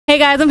Hey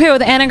guys, I'm here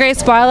with Anna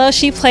Grace Barlow.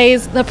 She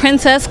plays the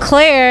Princess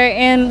Claire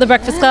in The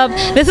Breakfast Club.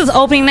 This is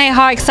opening night.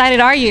 How excited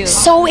are you?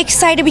 So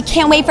excited. We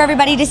can't wait for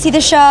everybody to see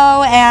the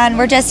show, and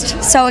we're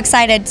just so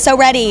excited. So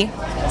ready.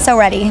 So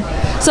ready.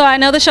 So I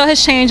know the show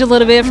has changed a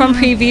little bit from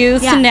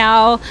previews to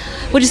now.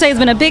 Would you say it's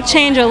been a big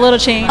change or a little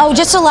change? Oh,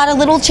 just a lot of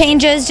little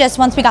changes. Just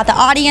once we got the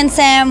audience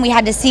in, we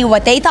had to see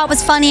what they thought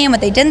was funny and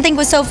what they didn't think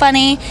was so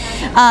funny.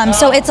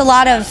 So it's a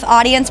lot of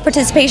audience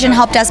participation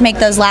helped us make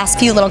those last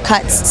few little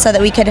cuts so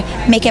that we could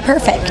make it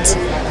perfect.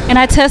 And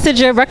I tested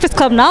your Breakfast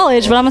Club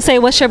knowledge, but I'm going to say,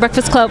 what's your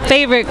Breakfast Club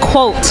favorite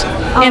quote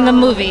in the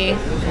movie?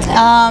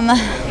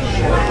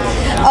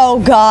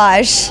 Oh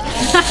gosh.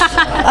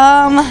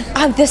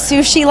 The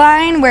sushi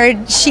line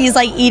where she's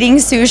like eating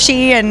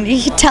sushi and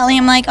telling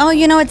him like, oh,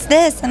 you know, it's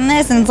this and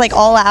this, and it's like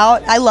all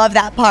out. I love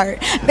that part.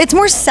 It's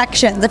more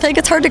sections. I feel like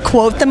it's hard to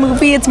quote the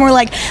movie. It's more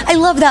like, I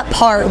love that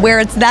part where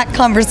it's that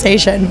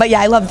conversation. But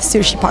yeah, I love the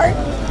sushi part.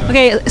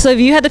 Okay, so if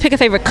you had to pick a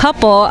favorite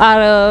couple out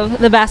of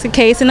the basket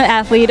case and the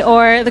athlete,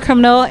 or the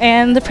criminal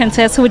and the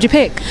princess, who would you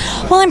pick?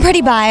 Well, I'm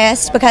pretty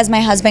biased because my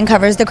husband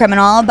covers the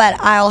criminal, but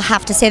I'll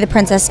have to say the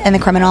princess and the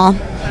criminal.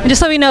 And just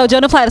so we know,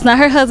 Jonah Platt is not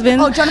her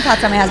husband. Oh, Jonah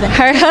Platt's not my husband.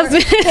 Her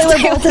husband. Taylor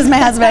Bolt is my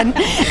husband,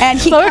 and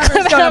he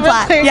covers Jonah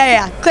Platt.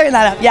 Yeah, clearing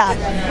that up. Yeah.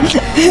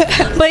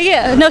 But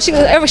yeah, no, she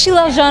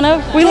loves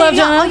Jonah. We love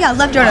Jonah. Oh yeah,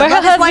 love Jonah. But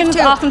her husband's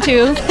too. awesome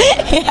too.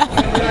 Yeah.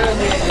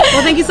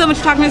 Well, thank you so much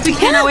for talking to us. We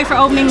cannot wait for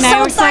opening night.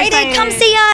 So excited. Come see us.